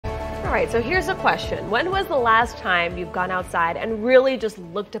All right, so here's a question. When was the last time you've gone outside and really just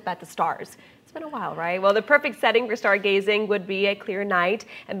looked up at the stars? It's been a while, right? Well, the perfect setting for stargazing would be a clear night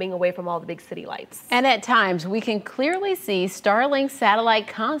and being away from all the big city lights. And at times, we can clearly see Starlink satellite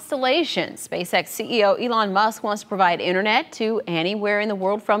constellations. SpaceX CEO Elon Musk wants to provide internet to anywhere in the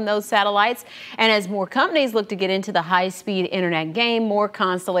world from those satellites. And as more companies look to get into the high-speed internet game, more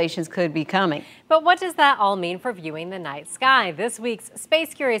constellations could be coming. But what does that all mean for viewing the night sky? This week's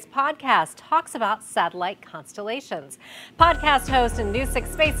Space Curious podcast talks about satellite constellations. Podcast host and News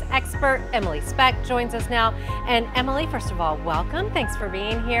 6 space expert Emily Speck joins us now. And Emily, first of all, welcome. Thanks for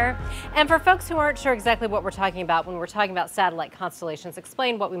being here. And for folks who aren't sure exactly what we're talking about when we're talking about satellite constellations,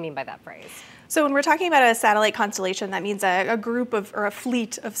 explain what we mean by that phrase. So when we're talking about a satellite constellation, that means a group of, or a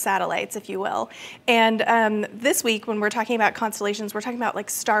fleet of satellites, if you will. And this week, when we're talking about constellations, we're talking about like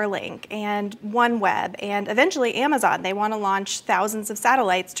Starlink and OneWeb and eventually Amazon. They want to launch thousands of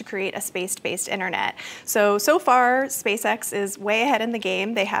satellites to create a space-based internet. So far, SpaceX is way ahead in the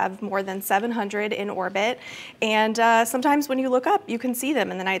game. They have more than 700 in orbit. And sometimes when you look up, you can see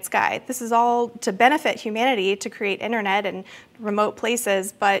them in the night sky. This is all to benefit humanity to create internet in remote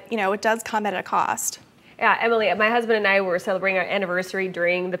places, but it does come at a cost. Yeah, Emily, my husband and I were celebrating our anniversary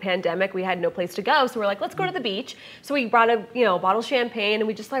during the pandemic. We had no place to go, so we're like, let's go to the beach. So we brought a bottle of champagne, and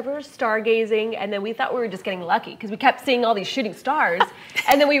we just we were stargazing, and then we thought we were just getting lucky because we kept seeing all these shooting stars,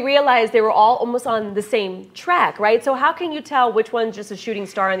 and then we realized they were all almost on the same track, right? So how can you tell which one's just a shooting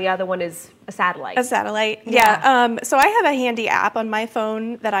star and the other one is a satellite? A satellite, yeah. So I have a handy app on my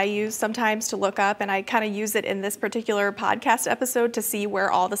phone that I use sometimes to look up, and I kind of use it in this particular podcast episode to see where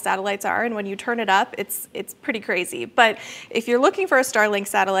all the satellites are. And when you turn it up, it's pretty crazy. But if you're looking for a Starlink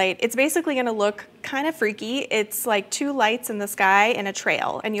satellite, it's basically going to look kind of freaky. It's like two lights in the sky and a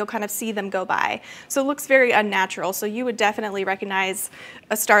trail, and you'll kind of see them go by. So it looks very unnatural. So you would definitely recognize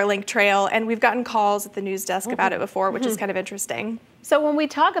a Starlink trail. And we've gotten calls at the news desk about it before, which is kind of interesting. So when we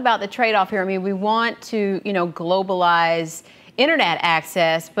talk about the trade-off here, I mean, we want to, globalize internet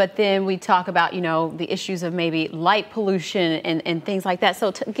access, but then we talk about, the issues of maybe light pollution and things like that.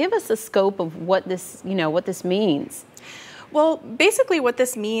 So give us a scope of what this, what this means. Well, basically what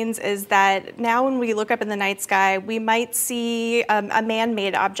this means is that now when we look up in the night sky, we might see a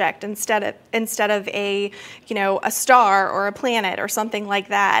man-made object instead of a star or a planet or something like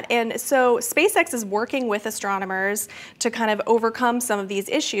that. And so SpaceX is working with astronomers to kind of overcome some of these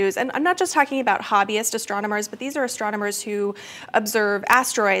issues. And I'm not just talking about hobbyist astronomers, but these are astronomers who observe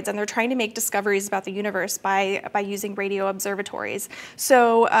asteroids, and they're trying to make discoveries about the universe by using radio observatories.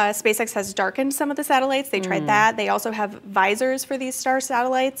 So SpaceX has darkened some of the satellites. They tried that. They also have visors for these star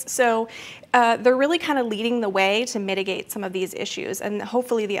satellites. So they're really kind of leading the way to mitigate some of these issues, and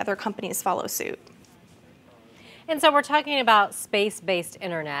hopefully the other companies follow suit. And so we're talking about space-based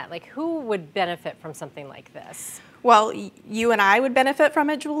internet. Like, who would benefit from something like this? Well, you and I would benefit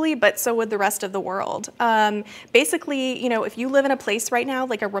from it, Julie, but so would the rest of the world. Basically, if you live in a place right now,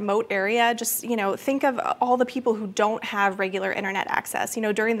 like a remote area, just, think of all the people who don't have regular internet access.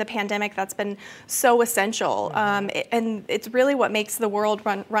 During the pandemic, that's been so essential. And it's really what makes the world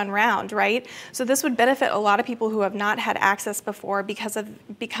run round, right? So this would benefit a lot of people who have not had access before because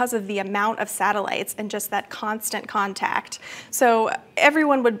of the amount of satellites and just that constant contact. So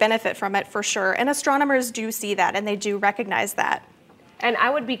everyone would benefit from it for sure. And astronomers do see that, and they do recognize that. And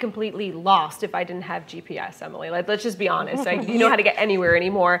I would be completely lost if I didn't have GPS, Emily. Let's just be honest. You know how to get anywhere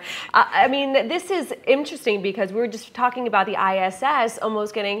anymore. I mean, this is interesting because we were just talking about the ISS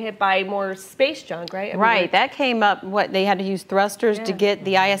almost getting hit by more space junk, right? Right. That came up, they had to use thrusters to get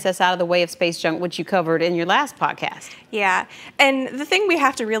the ISS out of the way of space junk, which you covered in your last podcast. Yeah. And the thing we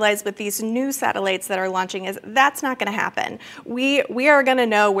have to realize with these new satellites that are launching is that's not going to happen. We are going to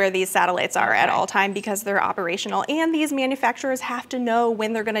know where these satellites are at all time because they're operational. And these manufacturers have to know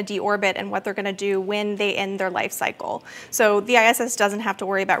when they're going to deorbit and what they're going to do when they end their life cycle. So the ISS doesn't have to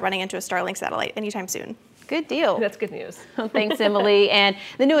worry about running into a Starlink satellite anytime soon. Good deal. That's good news. Thanks, Emily. And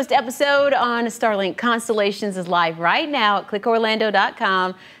the newest episode on Starlink Constellations is live right now at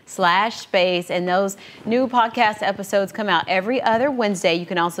clickorlando.com/space. And those new podcast episodes come out every other Wednesday. You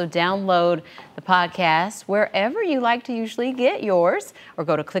can also download the podcast wherever you like to usually get yours, or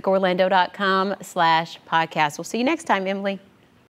go to clickorlando.com/podcast. We'll see you next time, Emily.